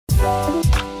Hey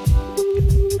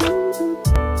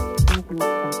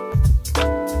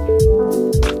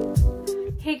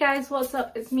guys, what's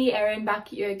up? It's me, Erin, back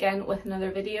at you again with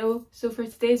another video. So for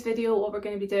today's video, what we're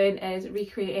going to be doing is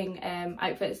recreating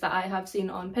outfits that I have seen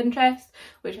on Pinterest,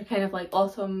 which are kind of like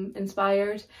autumn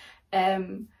inspired.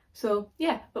 So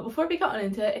yeah, but before we get on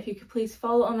into it, if you could please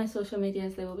follow on my social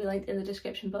medias, they will be linked in the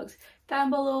description box down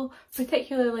below,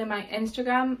 particularly my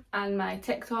Instagram and my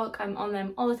TikTok. I'm on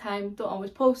them all the time, don't always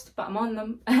post, but I'm on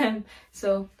them.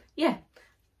 So yeah.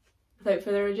 Without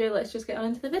further ado, let's just get on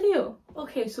into the video.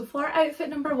 Okay, so for outfit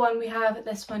number one, we have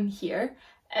this one here.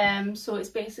 So it's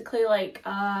basically like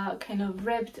a kind of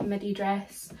ribbed midi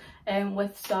dress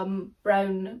with some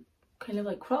brown kind of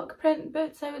like croc print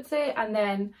boots, I would say, and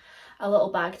then a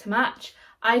little bag to match.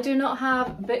 I do not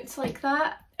have boots like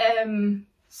that,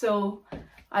 so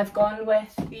I've gone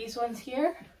with these ones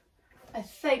here. I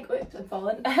think, oops, I've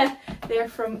fallen. They're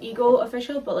from Ego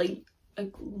Official, but like a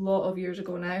lot of years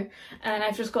ago now, and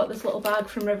I've just got this little bag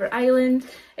from River Island.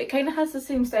 It kind of has the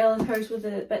same style as hers with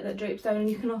the bit that drapes down, and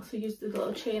you can also use the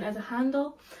little chain as a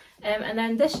handle. And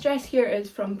then this dress here is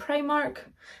from Primark.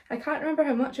 I can't remember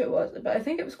how much it was, but I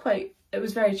think it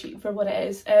was very cheap for what it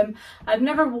is. I've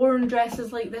never worn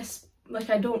dresses like this,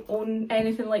 like I don't own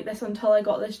anything like this until I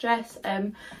got this dress,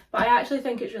 but I actually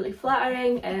think it's really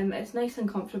flattering. It's nice and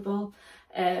comfortable.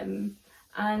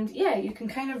 And yeah, you can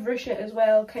kind of ruche it as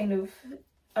well, kind of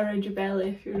around your belly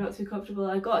if you're not too comfortable.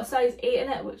 I got a size 8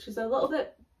 in it, which is a little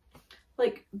bit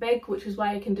like big, which is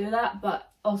why I can do that, but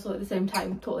also at the same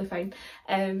time totally fine.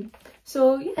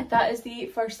 So yeah, that is the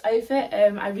first outfit.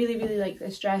 I really like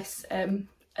this dress, and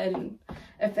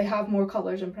if they have more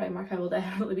colours in Primark, I will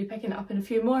definitely be picking it up in a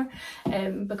few more,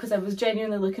 because I was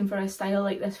genuinely looking for a style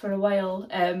like this for a while,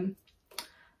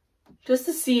 just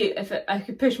to see if I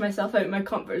could push myself out of my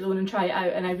comfort zone and try it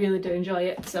out, and I really do enjoy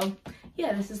it. So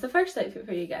yeah, this is the first outfit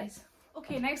for you guys.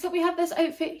 Okay, next up we have this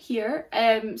outfit here.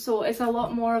 So it's a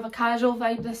lot more of a casual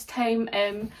vibe this time.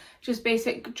 Just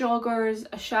basic joggers,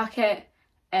 a jacket,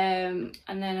 and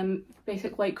then a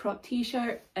basic white crop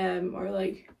t-shirt, or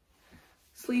like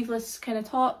sleeveless kind of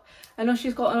top. I know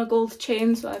she's got on a gold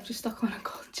chain, so I've just stuck on a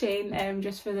gold chain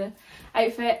just for the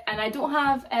outfit. And I don't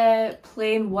have a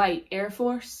plain white Air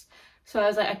Force, so I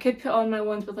was like, I could put on my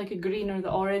ones with like a green or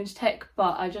the orange tick,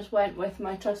 but I just went with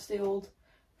my trusty old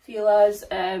Fila's,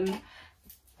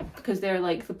 because they're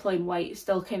like the plain white,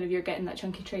 still kind of, you're getting that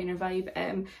chunky trainer vibe.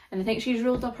 And I think she's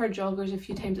rolled up her joggers a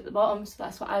few times at the bottom, so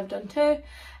that's what I've done too.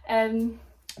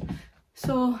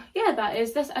 So yeah, that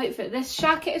is this outfit. This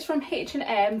jacket is from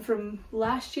H&M from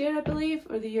last year, I believe,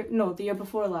 or the year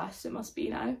before last it must be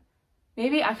now.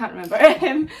 Maybe, I can't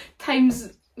remember.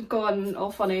 Time's gone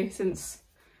all funny since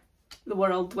the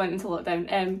world went into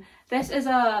lockdown. This is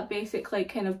a basic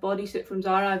like kind of bodysuit from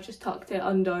Zara. I've just tucked it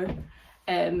under,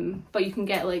 but you can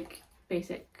get like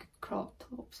basic crop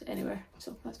tops anywhere,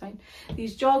 so that's fine.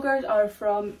 These joggers are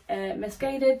from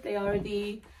Missguided. They are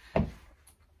the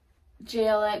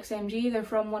JLXMG. They're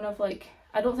from one of like,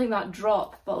 I don't think that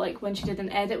drop, but like when she did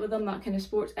an edit with them, that kind of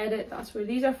sports edit, that's where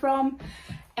these are from.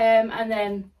 And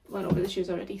then went over the shoes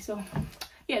already. So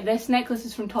yeah, this necklace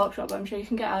is from Topshop, but I'm sure you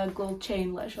can get a gold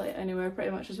chain literally anywhere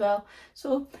pretty much as well.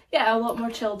 So yeah, a lot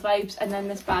more chilled vibes. And then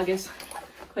this bag is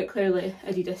quite clearly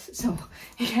Adidas, so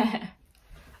yeah.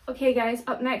 Okay guys,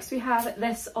 up next we have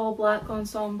this all black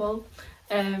ensemble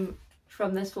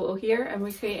from this photo here. I'm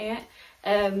recreating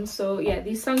it. So yeah,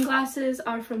 these sunglasses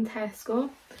are from Tesco.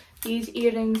 These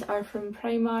earrings are from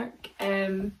Primark.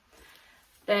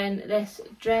 Then this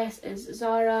dress is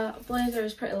Zara, blazer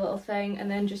is Pretty Little Thing, and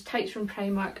then just tights from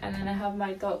Primark, and then I have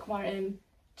my Doc Marten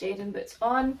Jadon boots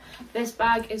on. This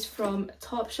bag is from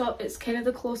Topshop. It's kind of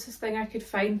the closest thing I could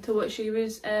find to what she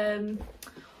was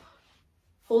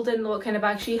holding, what kind of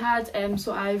bag she had.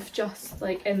 So I've just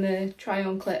like in the try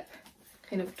on clip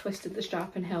kind of twisted the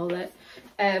strap and held it.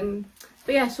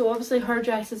 But yeah, so obviously her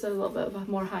dress is a little bit of a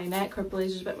more high neck, her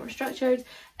blazer's a bit more structured.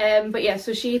 But yeah,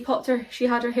 so she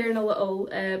had her hair in a little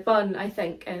bun, I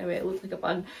think. Anyway, it looked like a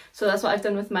bun. So that's what I've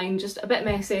done with mine, just a bit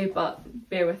messy, but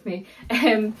bear with me.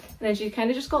 And then she kind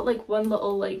of just got like one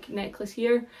little like necklace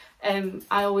here. I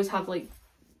always have like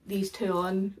these two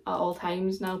on at all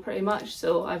times now pretty much,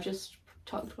 so I've just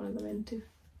tucked one of them in to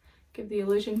give the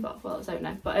illusion, but well, it's out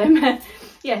now. But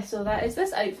yeah, so that is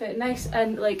this outfit. Nice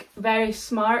and like very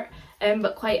smart,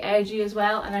 but quite edgy as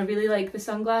well, and I really like the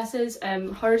sunglasses.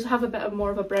 Hers have a bit of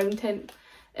more of a brown tint,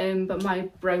 but my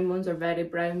brown ones are very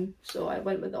brown, so I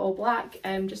went with all black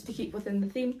just to keep within the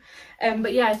theme.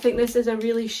 But yeah, I think this is a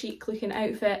really chic looking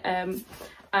outfit,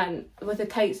 and with the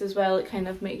tights as well, it kind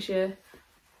of makes you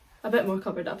a bit more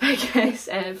covered up, I guess,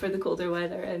 for the colder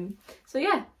weather. So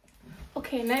yeah,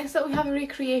 Okay, next up we have a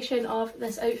recreation of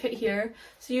this outfit here.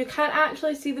 So you can't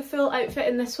actually see the full outfit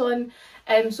in this one.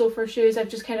 So for shoes I've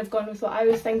just kind of gone with what I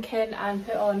was thinking and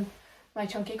put on my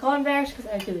chunky Converse because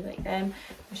I really like them.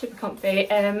 They're super comfy.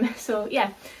 So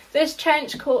yeah, this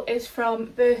trench coat is from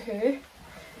Boohoo.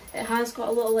 It has got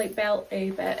a little like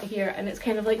belty bit here and it's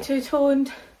kind of like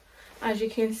two-toned, as you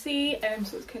can see,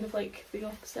 so it's kind of like the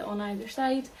opposite on either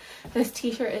side. This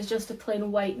t-shirt is just a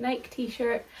plain white Nike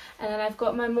t-shirt, and then I've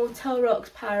got my Motel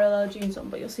Rocks parallel jeans on,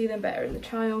 but you'll see them better in the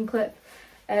try-on clip.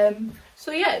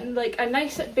 So yeah, like a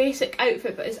nice basic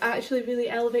outfit, but it's actually really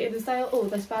elevated in style. Oh,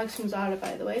 this bag's from Zara,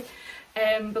 by the way.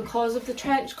 Because of the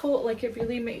trench coat, like it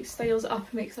really styles it up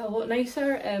and makes it a lot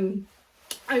nicer.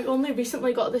 I only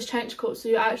recently got this trench coat, so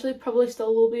you actually probably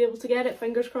still will be able to get it,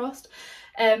 fingers crossed.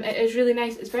 It is really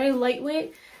nice. It's very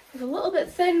lightweight. It's a little bit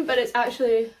thin, but it's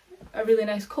actually a really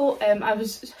nice coat. I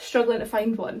was struggling to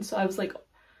find one, so I was like,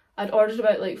 I'd ordered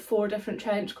about like 4 different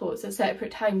trench coats at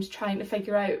separate times trying to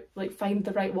figure out, like, find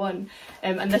the right one.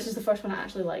 And this is the first one I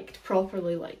actually liked,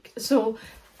 properly liked. So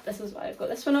this is why I've got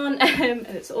this one on, and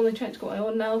it's the only trench coat I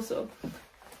own now, so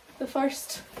the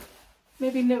first,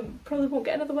 maybe no, probably won't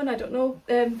get another one, I don't know.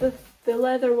 The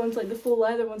leather ones, like the full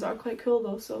leather ones, are quite cool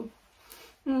though, so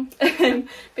but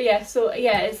yeah, so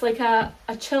yeah, it's like a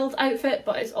chilled outfit,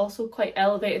 but it's also quite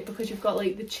elevated because you've got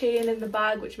like the chain in the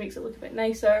bag, which makes it look a bit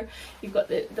nicer. You've got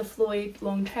the flowy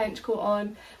long trench coat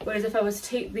on, whereas if I was to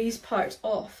take these parts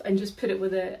off and just put it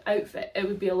with the outfit, it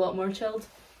would be a lot more chilled.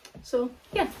 So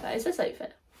yeah, that is this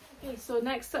outfit. Okay, so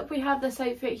next up we have this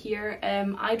outfit here.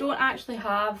 I don't actually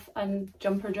have a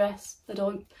jumper dress, I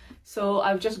don't, so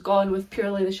I've just gone with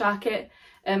purely the jacket.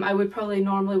 I would probably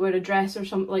normally wear a dress or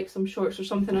some shorts or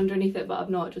something underneath it, but I've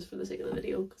not, just for the sake of the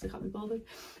video because I can't be bothered.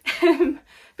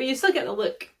 But you still get the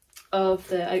look of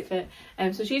the outfit.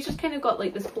 So she's just kind of got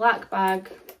like this black bag,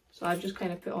 so I've just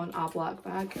kind of put on a black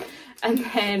bag, and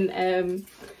then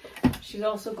she's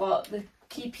also got the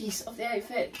key piece of the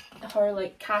outfit, her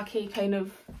like khaki kind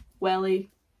of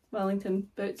Wellington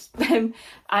boots. I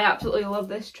absolutely love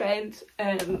this trend.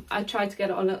 I tried to get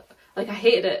it on it, like I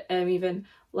hated it even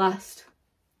last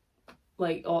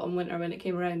like autumn winter when it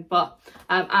came around, but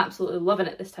I'm absolutely loving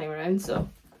it this time around, so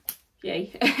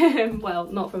yay.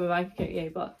 Well, not from a bank account, yay,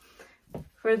 but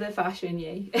for the fashion,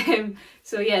 yay.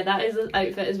 So yeah, that is the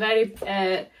outfit. It's very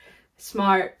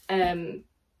smart, and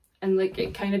like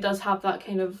it kind of does have that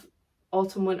kind of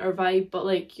autumn winter vibe, but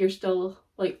like you're still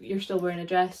wearing a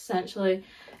dress essentially,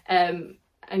 and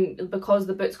because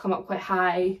the boots come up quite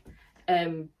high,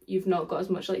 you've not got as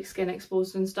much like skin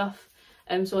exposed and stuff.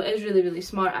 So it is really, really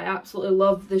smart. I absolutely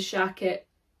love the jacket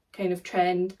kind of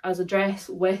trend as a dress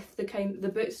with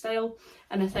the boot style,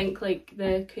 and I think like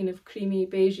the kind of creamy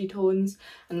beigey tones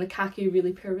and the khaki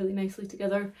really pair really nicely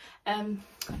together.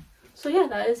 So yeah,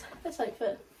 that is this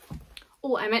outfit.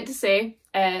 Oh, I meant to say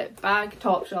bag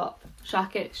Topshop,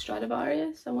 jacket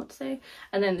Stradivarius, I want to say,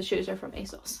 and then the shoes are from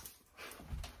ASOS.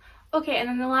 Okay, and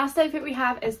then the last outfit we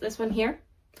have is this one here.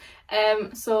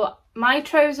 So my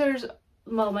trousers,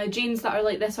 well, my jeans that are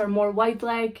like this are more wide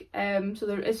leg,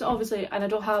 so it's obviously, and I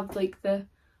don't have like the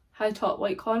high top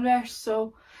white Converse,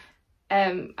 so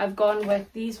I've gone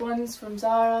with these ones from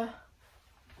Zara.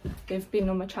 They've been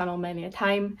on my channel many a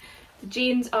time. The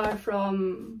jeans are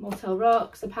from Motel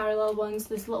Rocks, the parallel ones.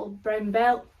 This little brown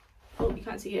belt, oh you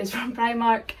can't see it, is from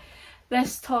Primark.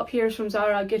 This top here is from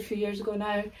Zara a good few years ago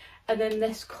now, and then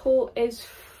this coat is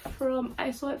from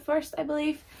I Saw It First, I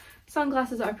believe.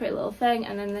 Sunglasses are a pretty little thing,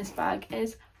 and then this bag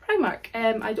is Primark.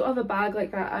 I don't have a bag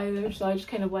like that either, so I just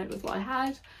kind of went with what I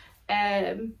had.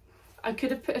 I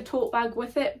could have put a tote bag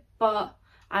with it, but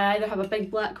I either have a big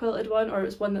black quilted one or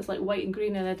it's one that's like white and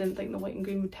green, and I didn't think the white and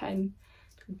green would tend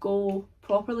to go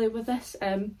properly with this.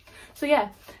 So yeah,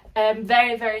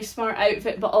 very, very smart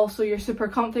outfit, but also you're super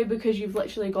comfy because you've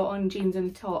literally got on jeans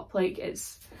and a top. Like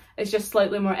it's just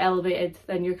slightly more elevated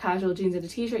than your casual jeans and a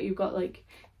t-shirt. You've got like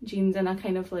jeans and a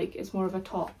kind of like, it's more of a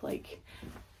top, like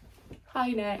high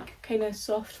neck, kind of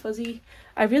soft fuzzy.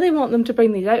 I really want them to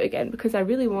bring these out again because I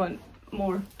really want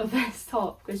more of this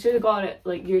top. I should have got it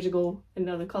like years ago in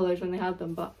other colours when they had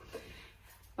them, but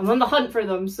I'm on the hunt for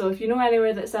them, so if you know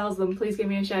anywhere that sells them, please give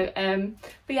me a shout.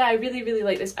 But yeah, I really, really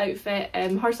like this outfit.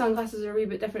 Her sunglasses are a wee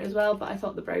bit different as well, but I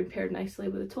thought the brown paired nicely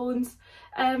with the tones.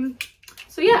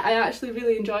 So yeah, I actually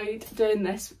really enjoyed doing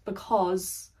this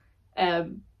because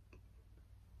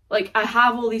like I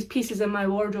have all these pieces in my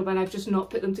wardrobe and I've just not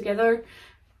put them together.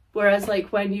 Whereas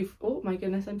like when you've, oh my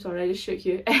goodness, I'm sorry, I just shook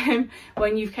you.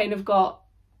 When you've kind of got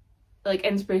like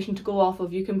inspiration to go off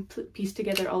of, you can piece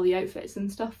together all the outfits and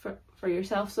stuff for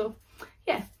yourself. So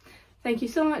yeah, thank you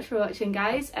so much for watching,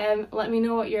 guys. Let me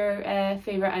know what your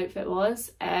favourite outfit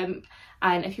was, and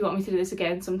if you want me to do this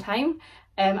again sometime,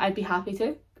 I'd be happy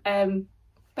to.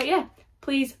 But yeah,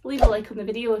 please leave a like on the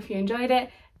video if you enjoyed it.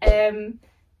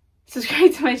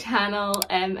 Subscribe to my channel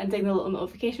and ding the little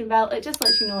notification bell. It just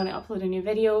lets you know when I upload a new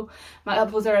video. My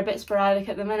uploads are a bit sporadic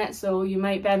at the minute, so you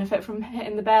might benefit from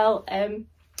hitting the bell.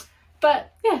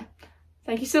 But yeah,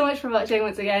 thank you so much for watching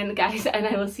once again, guys, and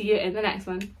I will see you in the next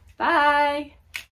one. Bye!